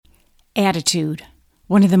Attitude,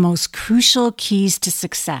 one of the most crucial keys to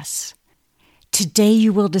success. Today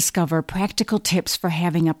you will discover practical tips for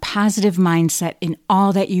having a positive mindset in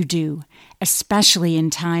all that you do, especially in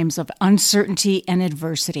times of uncertainty and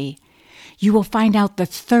adversity. You will find out the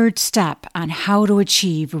third step on how to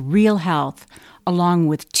achieve real health, along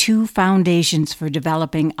with 2 foundations for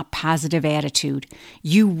developing a positive attitude.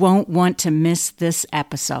 You won't want to miss this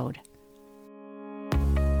episode.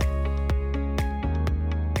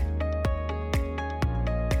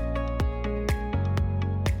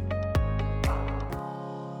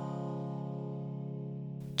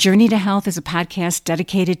 Journey to Health is a podcast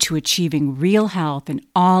dedicated to achieving real health in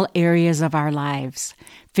all areas of our lives: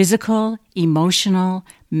 physical, emotional,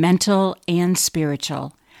 mental, and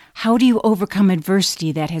spiritual. How do you overcome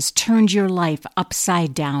adversity that has turned your life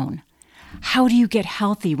upside down? How do you get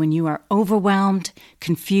healthy when you are overwhelmed,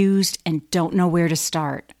 confused, and don't know where to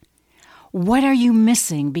start? What are you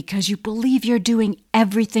missing because you believe you're doing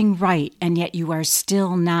everything right and yet you are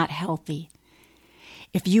still not healthy?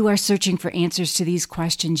 If you are searching for answers to these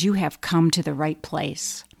questions, you have come to the right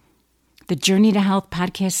place. The Journey to Health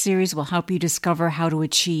podcast series will help you discover how to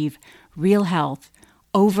achieve real health,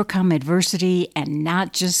 overcome adversity, and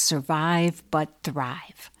not just survive, but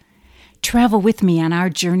thrive. Travel with me on our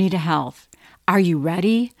journey to health. Are you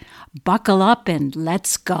ready? Buckle up and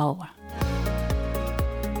let's go.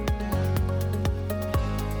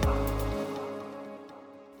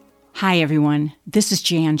 Hi, everyone. This is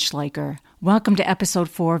Jan Schleicher. Welcome to episode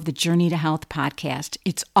 4 of the Journey to Health podcast.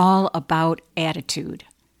 It's all about attitude.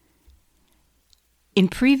 In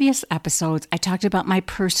previous episodes, I talked about my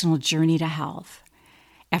personal journey to health.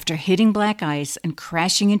 After hitting black ice and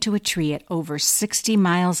crashing into a tree at over 60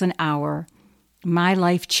 miles an hour, my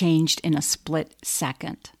life changed in a split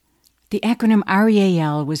second. The acronym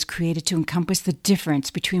REAL was created to encompass the difference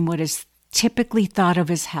between what is typically thought of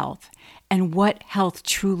as health and what health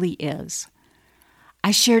truly is. I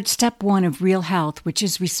shared step 1 of real health, which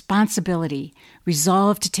is responsibility,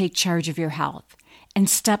 resolve to take charge of your health, and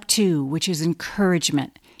step 2, which is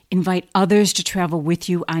encouragement, invite others to travel with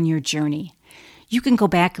you on your journey. You can go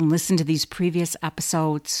back and listen to these previous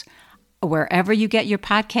episodes wherever you get your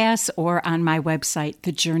podcasts or on my website,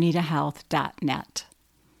 thejourneytohealth.net.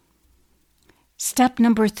 Step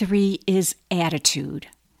number 3 is attitude.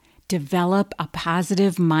 Develop a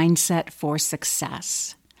positive mindset for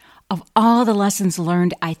success. Of all the lessons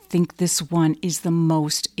learned, I think this one is the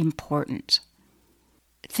most important.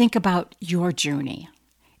 Think about your journey,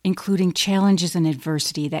 including challenges and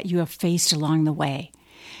adversity that you have faced along the way.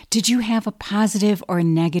 Did you have a positive or a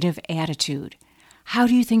negative attitude? How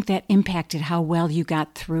do you think that impacted how well you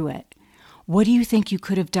got through it? What do you think you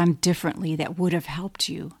could have done differently that would have helped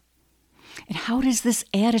you? And how does this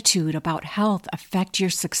attitude about health affect your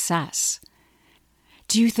success?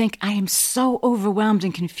 Do you think, I am so overwhelmed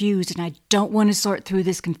and confused and I don't want to sort through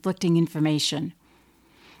this conflicting information?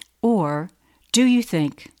 Or do you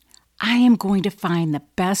think, I am going to find the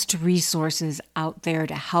best resources out there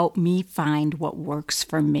to help me find what works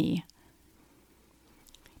for me?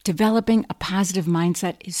 Developing a positive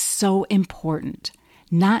mindset is so important,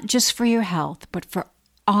 not just for your health, but for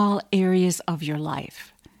all areas of your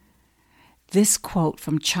life. This quote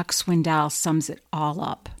from Chuck Swindoll sums it all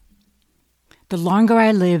up. The longer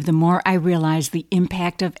I live, the more I realize the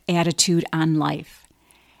impact of attitude on life.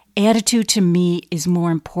 Attitude to me is more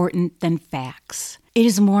important than facts. It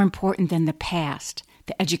is more important than the past,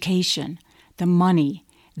 the education, the money,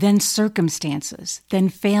 than circumstances, than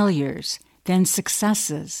failures, than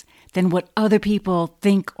successes, than what other people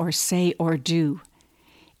think or say or do.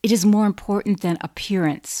 It is more important than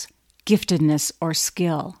appearance, giftedness, or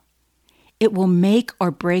skill. It will make or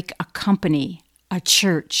break a company, a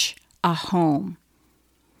church, a home.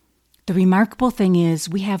 The remarkable thing is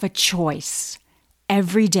we have a choice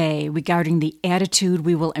every day regarding the attitude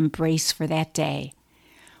we will embrace for that day.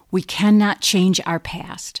 We cannot change our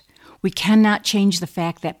past. We cannot change the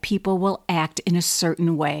fact that people will act in a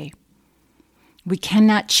certain way. We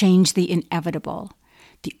cannot change the inevitable.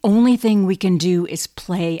 The only thing we can do is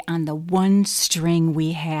play on the one string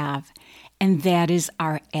we have, and that is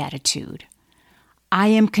our attitude. I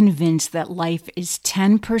am convinced that life is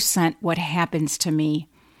 10% what happens to me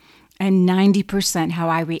and 90% how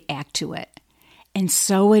I react to it. And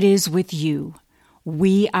so it is with you.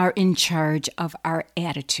 We are in charge of our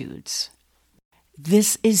attitudes.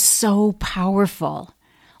 This is so powerful.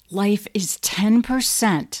 Life is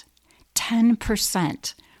 10%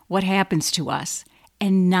 what happens to us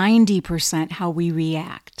and 90% how we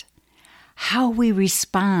react. How we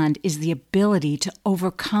respond is the ability to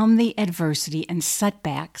overcome the adversity and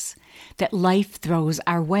setbacks that life throws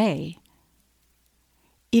our way.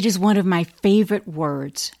 It is one of my favorite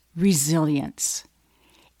words, resilience.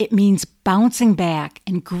 It means bouncing back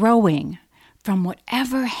and growing from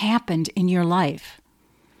whatever happened in your life.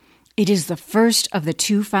 It is the first of the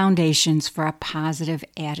two foundations for a positive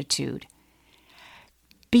attitude.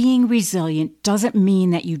 Being resilient doesn't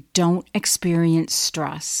mean that you don't experience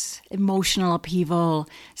stress, emotional upheaval,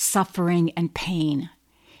 suffering, and pain.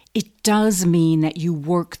 It does mean that you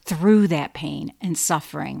work through that pain and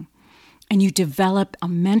suffering, and you develop a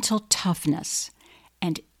mental toughness.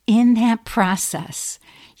 And in that process,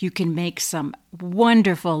 you can make some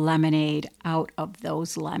wonderful lemonade out of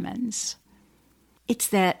those lemons. It's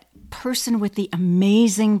that person with the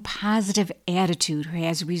amazing positive attitude who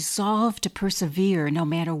has resolve to persevere no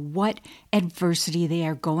matter what adversity they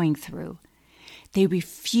are going through. They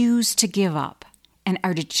refuse to give up and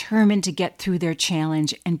are determined to get through their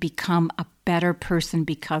challenge and become a better person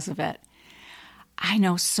because of it. I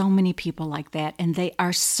know so many people like that, and they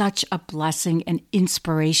are such a blessing and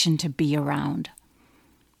inspiration to be around.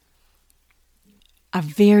 A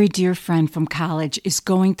very dear friend from college is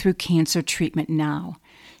going through cancer treatment now.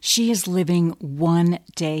 She is living one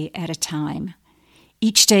day at a time.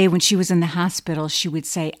 Each day when she was in the hospital, she would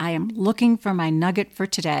say, I am looking for my nugget for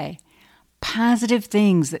today. Positive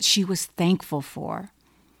things that she was thankful for.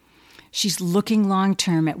 She's looking long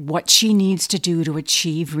term at what she needs to do to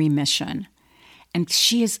achieve remission. And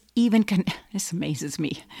she is even, this amazes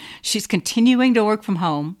me, she's continuing to work from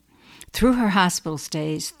home, through her hospital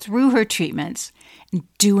stays, through her treatments, and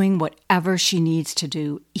doing whatever she needs to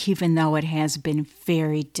do, even though it has been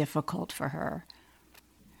very difficult for her.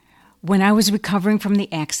 When I was recovering from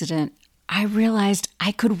the accident, I realized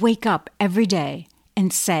I could wake up every day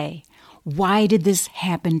and say, why did this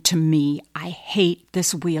happen to me? I hate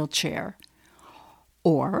this wheelchair.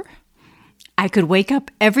 Or I could wake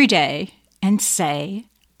up every day and say,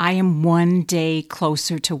 I am one day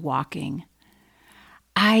closer to walking.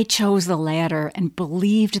 I chose the latter and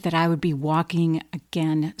believed that I would be walking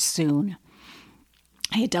again soon.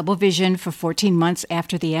 I had double vision for 14 months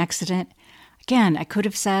after the accident. Again, I could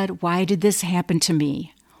have said, why did this happen to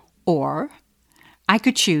me? Or I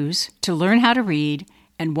could choose to learn how to read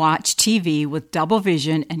and watch TV with double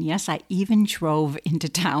vision, and yes, I even drove into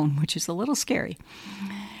town, which is a little scary.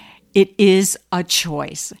 It is a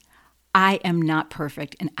choice. I am not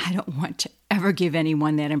perfect, and I don't want to ever give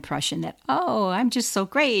anyone that impression that, oh, I'm just so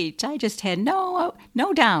great. I just had no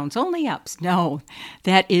downs, only ups. No,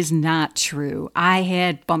 that is not true. I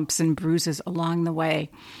had bumps and bruises along the way.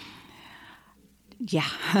 Yeah,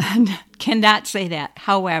 cannot say that.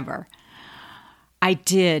 However, I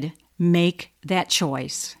did make that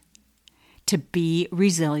choice to be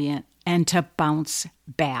resilient and to bounce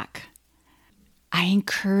back. I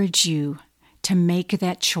encourage you to make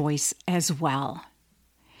that choice as well.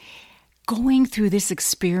 Going through this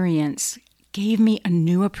experience gave me a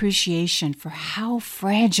new appreciation for how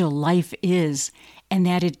fragile life is and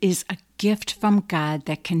that it is a gift from God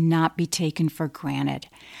that cannot be taken for granted.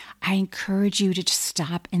 I encourage you to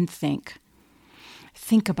stop and think.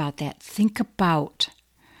 Think about that. Think about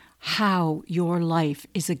how your life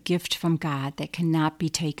is a gift from God that cannot be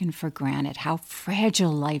taken for granted, how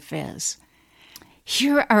fragile life is.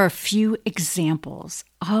 Here are a few examples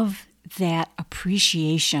of that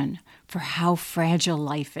appreciation for how fragile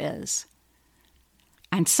life is.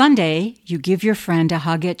 On Sunday, you give your friend a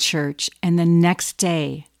hug at church, and the next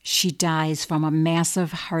day, she dies from a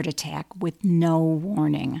massive heart attack with no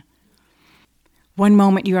warning. One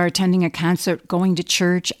moment you are attending a concert, going to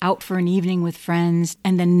church, out for an evening with friends,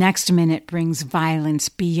 and the next minute brings violence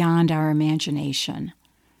beyond our imagination.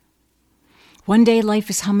 One day life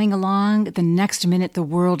is humming along, the next minute the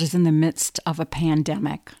world is in the midst of a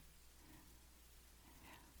pandemic.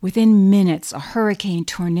 Within minutes, a hurricane,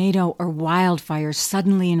 tornado, or wildfire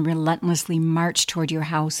suddenly and relentlessly march toward your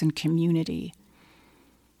house and community.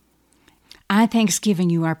 On Thanksgiving,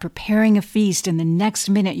 you are preparing a feast, and the next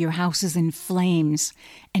minute your house is in flames,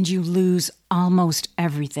 and you lose almost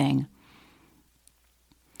everything.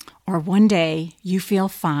 Or one day, you feel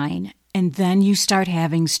fine, and then you start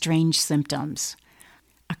having strange symptoms.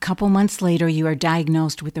 A couple months later, you are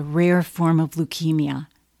diagnosed with a rare form of leukemia.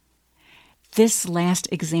 This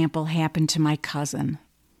last example happened to my cousin.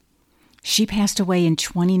 She passed away in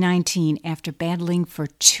 2019 after battling for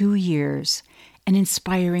 2 years and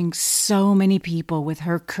inspiring so many people with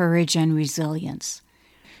her courage and resilience.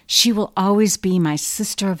 She will always be my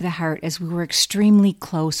sister of the heart, as we were extremely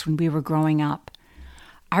close when we were growing up.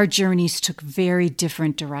 Our journeys took very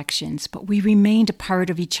different directions, but we remained a part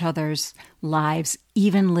of each other's lives,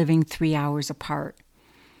 even living 3 hours apart.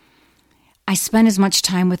 I spent as much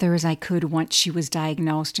time with her as I could once she was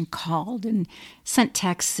diagnosed, and called and sent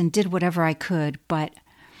texts and did whatever I could, but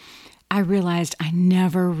I realized I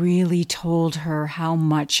never really told her how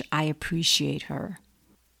much I appreciate her.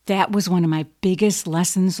 That was one of my biggest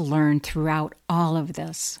lessons learned throughout all of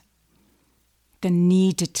this. The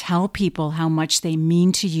need to tell people how much they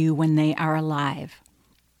mean to you when they are alive.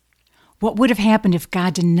 What would have happened if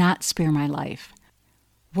God did not spare my life?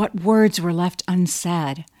 What words were left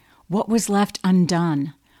unsaid? What was left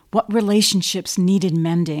undone? What relationships needed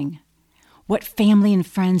mending? What family and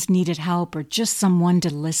friends needed help or just someone to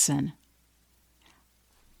listen?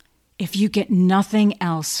 If you get nothing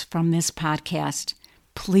else from this podcast,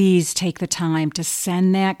 please take the time to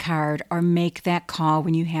send that card or make that call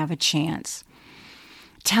when you have a chance.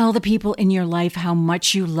 Tell the people in your life how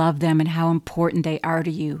much you love them and how important they are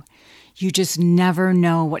to you. You just never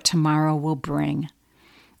know what tomorrow will bring.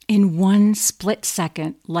 In one split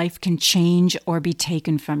second, life can change or be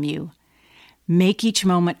taken from you. Make each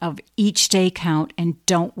moment of each day count and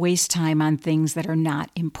don't waste time on things that are not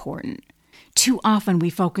important. Too often we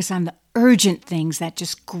focus on the urgent things that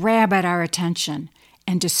just grab at our attention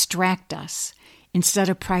and distract us instead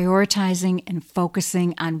of prioritizing and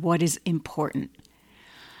focusing on what is important.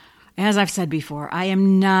 As I've said before, I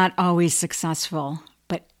am not always successful,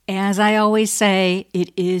 but as I always say,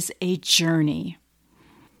 it is a journey.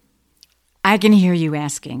 I can hear you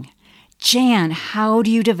asking, Jan, how do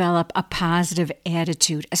you develop a positive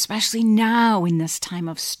attitude, especially now in this time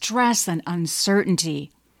of stress and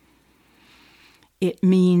uncertainty? It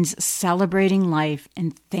means celebrating life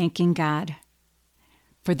and thanking God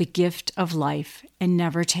for the gift of life and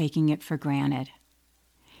never taking it for granted.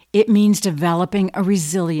 It means developing a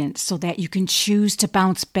resilience so that you can choose to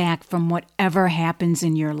bounce back from whatever happens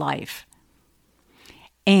in your life.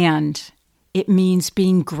 And it means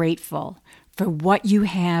being grateful for what you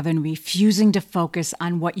have and refusing to focus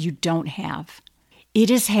on what you don't have.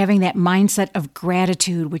 It is having that mindset of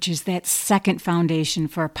gratitude, which is that second foundation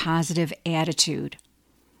for a positive attitude.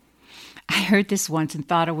 I heard this once and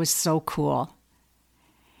thought it was so cool.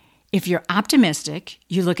 If you're optimistic,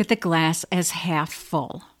 you look at the glass as half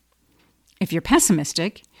full. If you're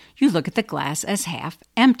pessimistic, you look at the glass as half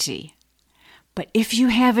empty. But if you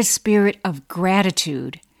have a spirit of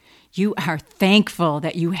gratitude, you are thankful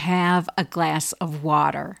that you have a glass of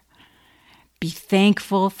water. Be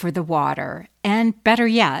thankful for the water, and better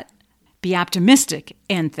yet, be optimistic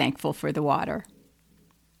and thankful for the water.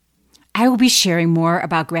 I will be sharing more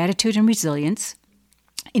about gratitude and resilience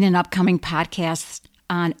in an upcoming podcast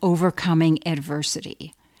on overcoming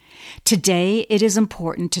adversity. Today, it is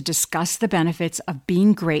important to discuss the benefits of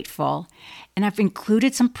being grateful, and I've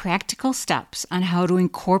included some practical steps on how to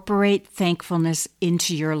incorporate thankfulness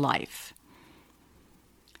into your life.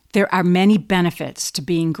 There are many benefits to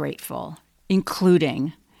being grateful,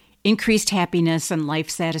 including increased happiness and life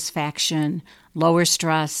satisfaction, lower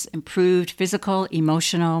stress, improved physical,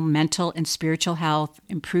 emotional, mental, and spiritual health,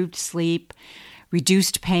 improved sleep,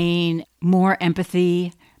 reduced pain, more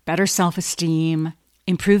empathy, better self-esteem,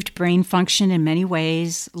 improved brain function in many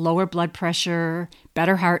ways, lower blood pressure,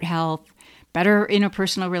 better heart health, better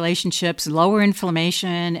interpersonal relationships, lower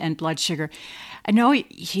inflammation and blood sugar. I know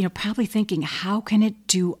you're probably thinking, how can it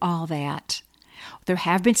do all that? There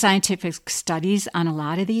have been scientific studies on a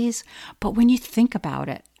lot of these, but when you think about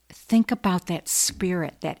it, think about that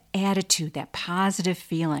spirit, that attitude, that positive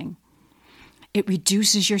feeling. It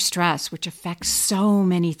reduces your stress, which affects so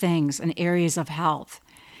many things and areas of health.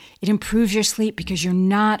 It improves your sleep because you're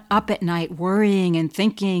not up at night worrying and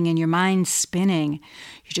thinking and your mind's spinning.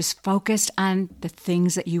 You're just focused on the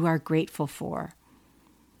things that you are grateful for.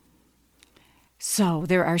 So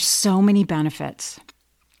there are so many benefits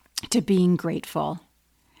to being grateful.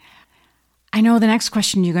 I know the next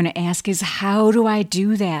question you're going to ask is, how do I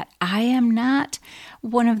do that? I am not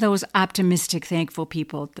one of those optimistic, thankful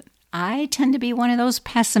people. I tend to be one of those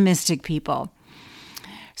pessimistic people.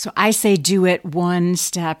 So I say do it one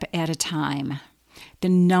step at a time. The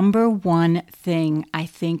number one thing I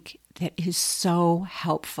think that is so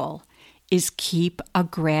helpful is keep a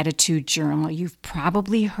gratitude journal. You've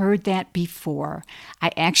probably heard that before.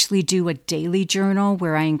 I actually do a daily journal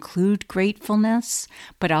where I include gratefulness,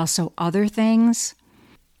 but also other things.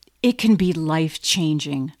 It can be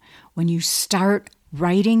life-changing when you start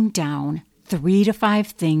writing down 3 to 5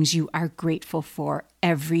 things you are grateful for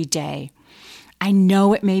every day. I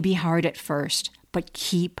know it may be hard at first, but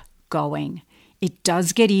keep going. It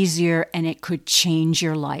does get easier and it could change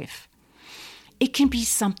your life. It can be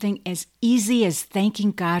something as easy as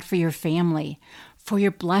thanking God for your family, for your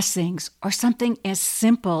blessings, or something as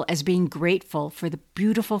simple as being grateful for the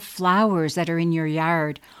beautiful flowers that are in your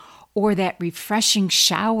yard, or that refreshing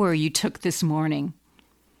shower you took this morning.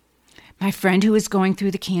 My friend who is going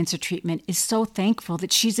through the cancer treatment is so thankful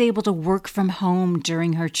that she's able to work from home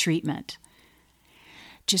during her treatment.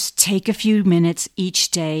 Just take a few minutes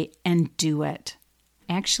each day and do it.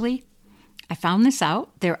 Actually, I found this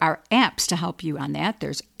out. There are apps to help you on that.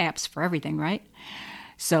 There's apps for everything, right?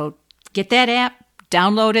 So get that app,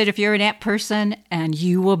 download it if you're an app person, and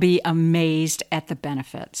you will be amazed at the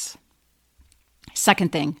benefits.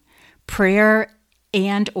 Second thing, prayer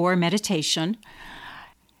and or meditation.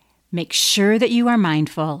 Make sure that you are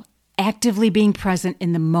mindful, actively being present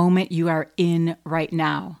in the moment you are in right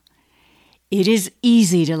now. It is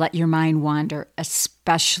easy to let your mind wander,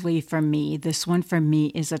 especially for me. This one for me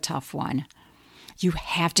is a tough one. You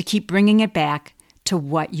have to keep bringing it back to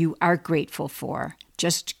what you are grateful for.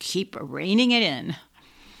 Just keep reining it in.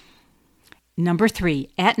 Number 3,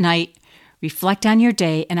 at night, reflect on your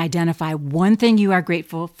day and identify one thing you are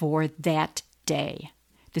grateful for that day.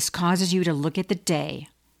 This causes you to look at the day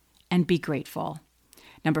and be grateful.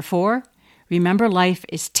 Number 4, remember life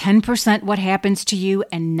is 10% what happens to you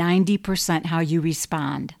and 90% how you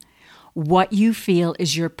respond. What you feel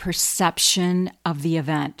is your perception of the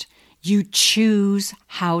event. You choose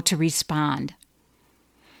how to respond.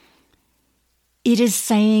 It is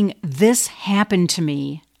saying this happened to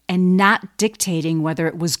me and not dictating whether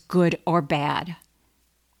it was good or bad.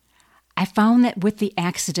 I found that with the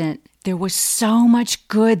accident, there was so much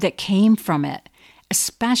good that came from it,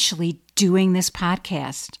 especially doing this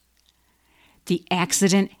podcast. The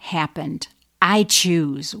accident happened. I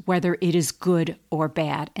choose whether it is good or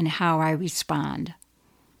bad and how I respond.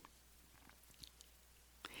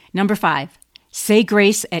 Number 5, say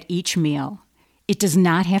grace at each meal. It does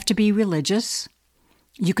not have to be religious.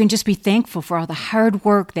 You can just be thankful for all the hard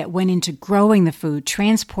work that went into growing the food,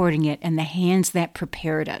 transporting it, and the hands that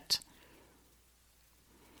prepared it.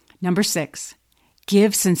 Number 6,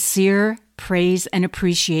 give sincere praise and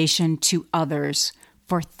appreciation to others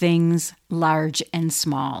for things large and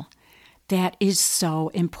small. That is so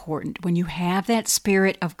important. When you have that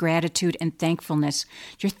spirit of gratitude and thankfulness,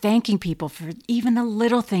 you're thanking people for even the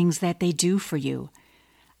little things that they do for you.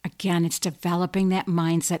 Again, it's developing that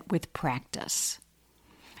mindset with practice.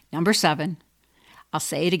 Number 7, I'll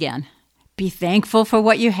say it again. Be thankful for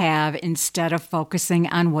what you have instead of focusing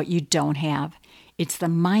on what you don't have. It's the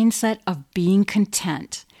mindset of being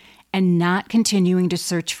content and not continuing to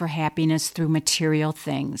search for happiness through material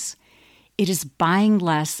things. It is buying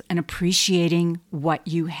less and appreciating what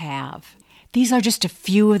you have. These are just a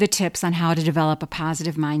few of the tips on how to develop a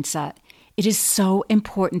positive mindset. It is so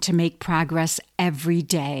important to make progress every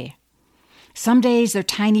day. Some days they're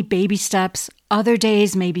tiny baby steps. Other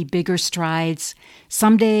days may be bigger strides.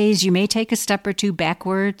 Some days you may take a step or two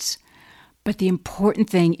backwards. But the important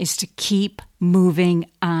thing is to keep moving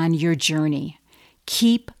on your journey.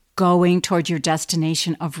 Keep going toward your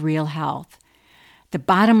destination of real health. The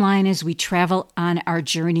bottom line is we travel on our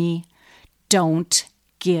journey. Don't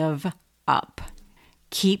give up.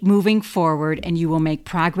 Keep moving forward and you will make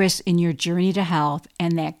progress in your journey to health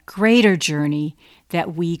and that greater journey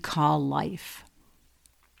that we call life.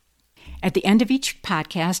 At the end of each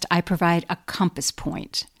podcast, I provide a compass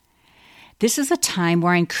point. This is a time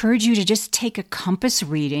where I encourage you to just take a compass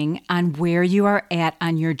reading on where you are at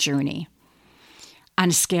on your journey. On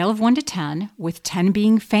a scale of 1 to 10, with 10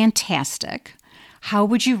 being fantastic, how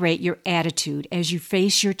would you rate your attitude as you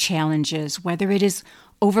face your challenges, whether it is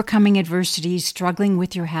overcoming adversity, struggling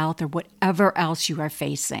with your health, or whatever else you are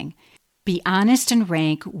facing? Be honest and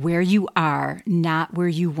rank where you are, not where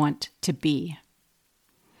you want to be.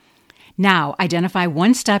 Now, identify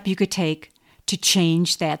one step you could take to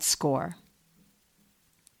change that score.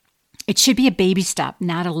 It should be a baby step,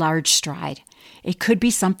 not a large stride. It could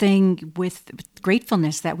be something with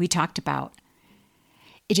gratefulness that we talked about.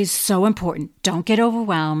 It is so important. Don't get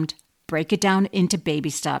overwhelmed. Break it down into baby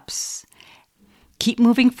steps. Keep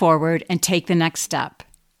moving forward and take the next step,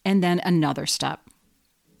 and then another step.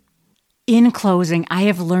 In closing, I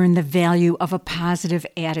have learned the value of a positive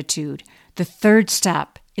attitude, the third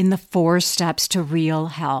step in the 4 steps to real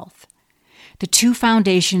health. The 2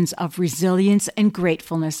 foundations of resilience and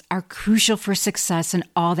gratefulness are crucial for success in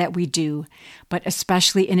all that we do, but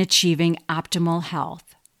especially in achieving optimal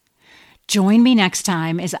health. Join me next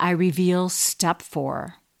time as I reveal step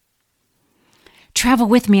 4. Travel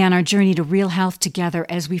with me on our journey to real health together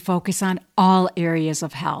as we focus on all areas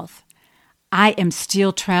of health. I am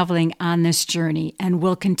still traveling on this journey and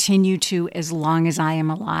will continue to as long as I am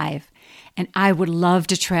alive. And I would love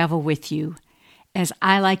to travel with you. As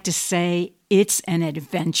I like to say, it's an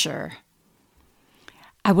adventure.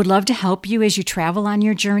 I would love to help you as you travel on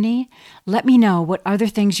your journey. Let me know what other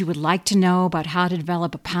things you would like to know about how to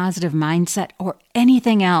develop a positive mindset or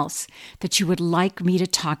anything else that you would like me to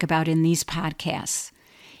talk about in these podcasts.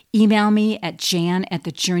 Email me at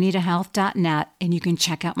jan@thejourneytohealth.net, and you can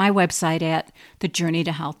check out my website at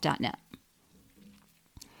thejourneytohealth.net.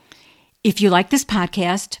 If you like this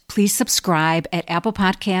podcast, please subscribe at Apple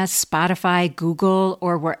Podcasts, Spotify, Google,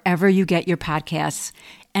 or wherever you get your podcasts.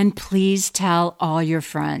 And please tell all your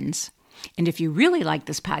friends. And if you really like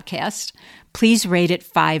this podcast, please rate it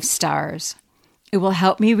 5 stars. It will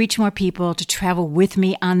help me reach more people to travel with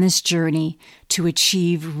me on this journey to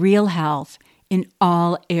achieve real health in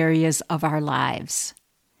all areas of our lives.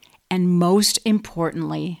 And most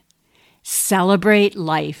importantly, celebrate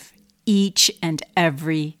life each and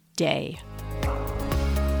every day.